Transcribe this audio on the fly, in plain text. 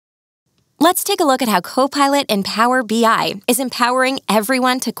Let's take a look at how Copilot in Power BI is empowering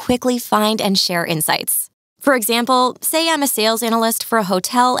everyone to quickly find and share insights. For example, say I'm a sales analyst for a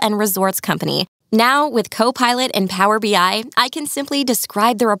hotel and resorts company. Now, with Copilot in Power BI, I can simply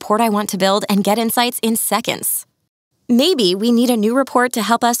describe the report I want to build and get insights in seconds. Maybe we need a new report to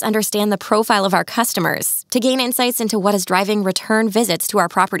help us understand the profile of our customers, to gain insights into what is driving return visits to our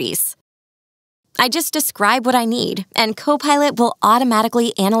properties. I just describe what I need, and Copilot will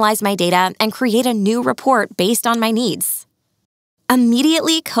automatically analyze my data and create a new report based on my needs.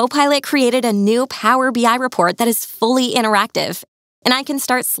 Immediately, Copilot created a new Power BI report that is fully interactive, and I can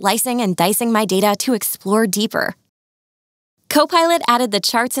start slicing and dicing my data to explore deeper. Copilot added the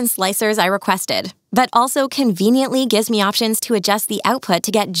charts and slicers I requested, but also conveniently gives me options to adjust the output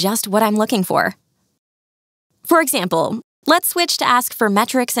to get just what I'm looking for. For example, let's switch to ask for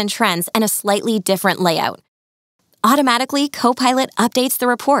metrics and trends and a slightly different layout. Automatically, Copilot updates the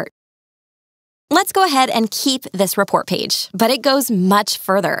report. Let's go ahead and keep this report page, but it goes much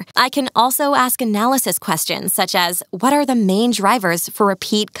further. I can also ask analysis questions such as, what are the main drivers for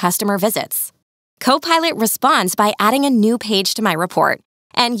repeat customer visits? Copilot responds by adding a new page to my report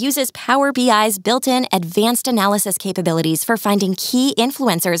and uses Power BI's built-in advanced analysis capabilities for finding key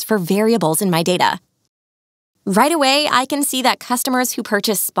influencers for variables in my data. Right away, I can see that customers who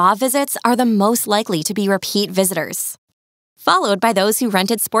purchase spa visits are the most likely to be repeat visitors, followed by those who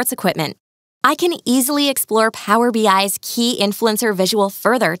rented sports equipment. I can easily explore Power BI's key influencer visual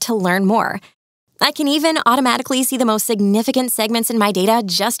further to learn more. I can even automatically see the most significant segments in my data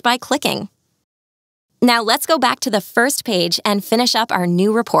just by clicking. Now let's go back to the first page and finish up our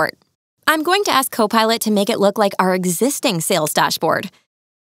new report. I'm going to ask Copilot to make it look like our existing sales dashboard.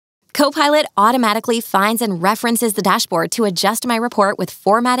 Copilot automatically finds and references the dashboard to adjust my report with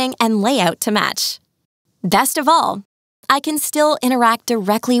formatting and layout to match. Best of all, I can still interact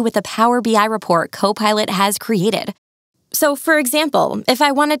directly with the Power BI report Copilot has created. So, for example, if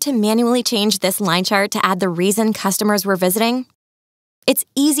I wanted to manually change this line chart to add the reason customers were visiting, it's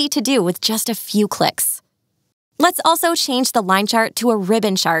easy to do with just a few clicks. Let's also change the line chart to a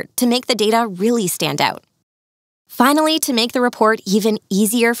ribbon chart to make the data really stand out. Finally, to make the report even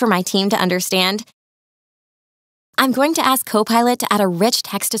easier for my team to understand, I'm going to ask Copilot to add a rich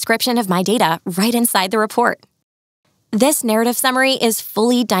text description of my data right inside the report. This narrative summary is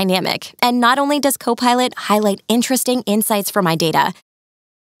fully dynamic, and not only does Copilot highlight interesting insights from my data,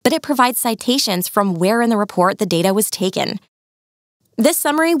 but it provides citations from where in the report the data was taken. This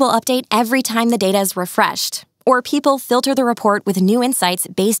summary will update every time the data is refreshed, or people filter the report with new insights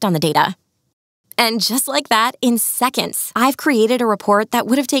based on the data. And just like that, in seconds, I've created a report that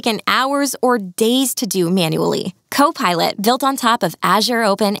would have taken hours or days to do manually. Copilot, built on top of Azure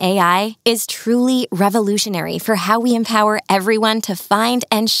OpenAI, is truly revolutionary for how we empower everyone to find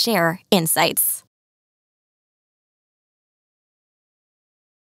and share insights.